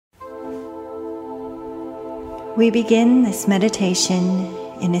We begin this meditation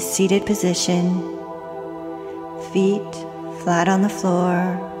in a seated position, feet flat on the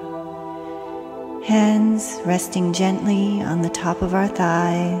floor, hands resting gently on the top of our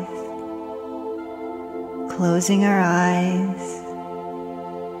thighs, closing our eyes.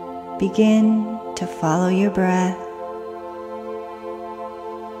 Begin to follow your breath,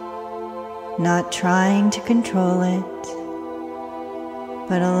 not trying to control it,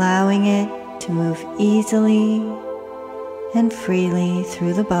 but allowing it to move easily and freely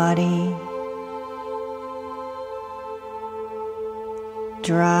through the body,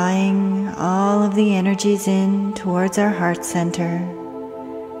 drawing all of the energies in towards our heart center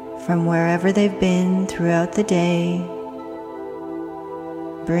from wherever they've been throughout the day,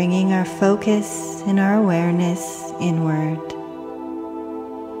 bringing our focus and our awareness inward.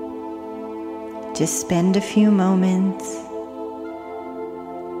 Just spend a few moments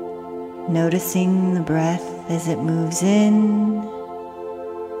noticing the breath as it moves in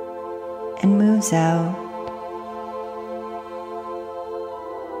and moves out.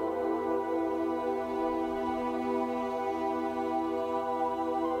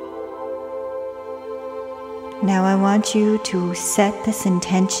 Now I want you to set this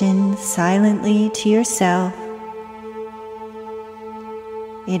intention silently to yourself.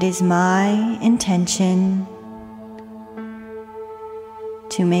 It is my intention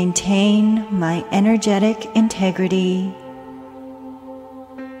to maintain my energetic integrity,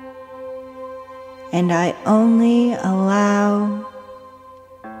 and I only allow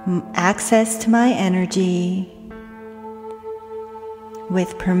access to my energy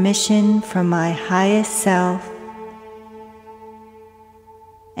with permission from my highest self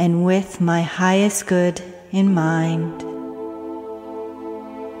and with my highest good in mind.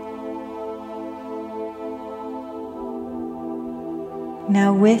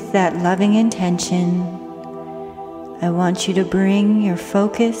 Now, with that loving intention, I want you to bring your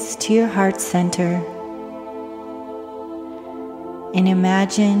focus to your heart center and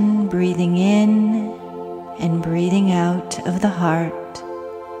imagine breathing in and breathing out of the heart.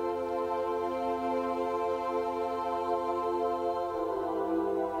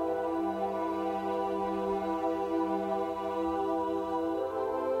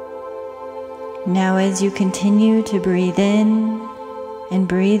 Now, as you continue to breathe in and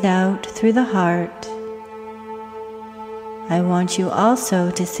breathe out through the heart, I want you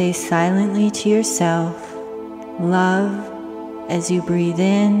also to say silently to yourself, love, as you breathe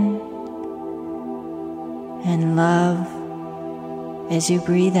in, and love as you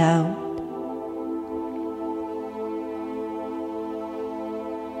breathe out.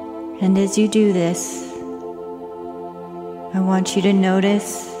 And as you do this, I want you to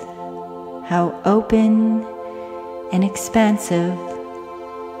notice how open and expansive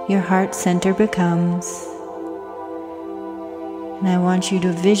your heart center becomes. And I want you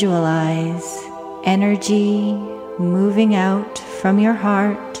to visualize energy moving out from your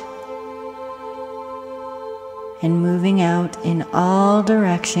heart and moving out in all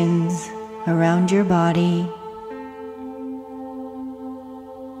directions around your body.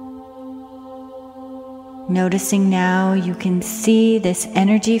 Noticing now you can see this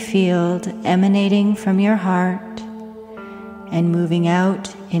energy field emanating from your heart and moving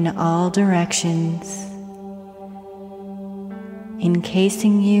out in all directions,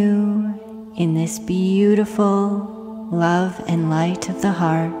 encasing you in this beautiful love and light of the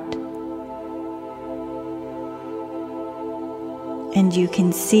heart. And you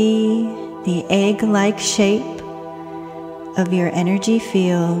can see the egg-like shape of your energy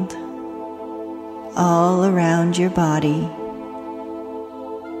field all around your body.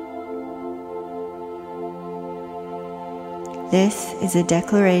 This is a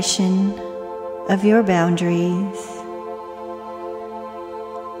declaration of your boundaries,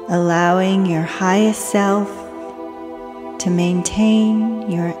 allowing your highest self to maintain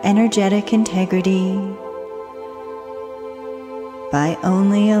your energetic integrity by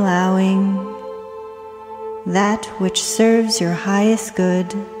only allowing that which serves your highest good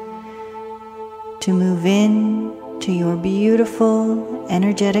to move in to your beautiful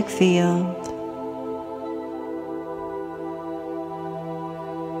energetic field,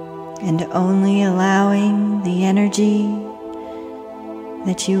 and only allowing the energy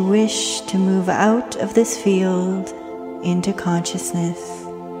that you wish to move out of this field into consciousness.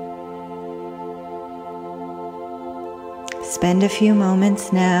 Spend a few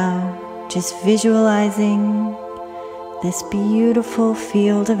moments now just visualizing this beautiful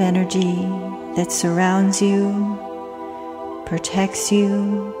field of energy that surrounds you, protects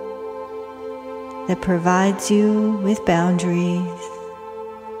you, that provides you with boundaries.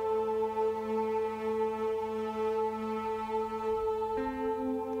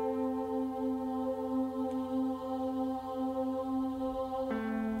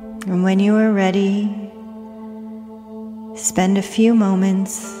 And when you are ready, spend a few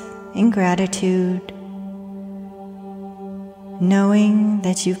moments in gratitude, knowing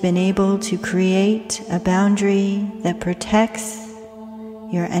that you've been able to create a boundary that protects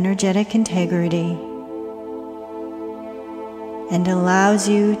your energetic integrity and allows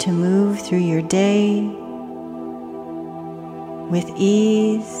you to move through your day with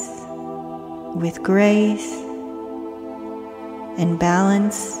ease, with grace, and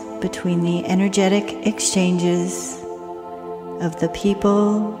balance between the energetic exchanges of the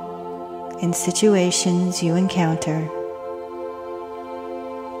people and situations you encounter.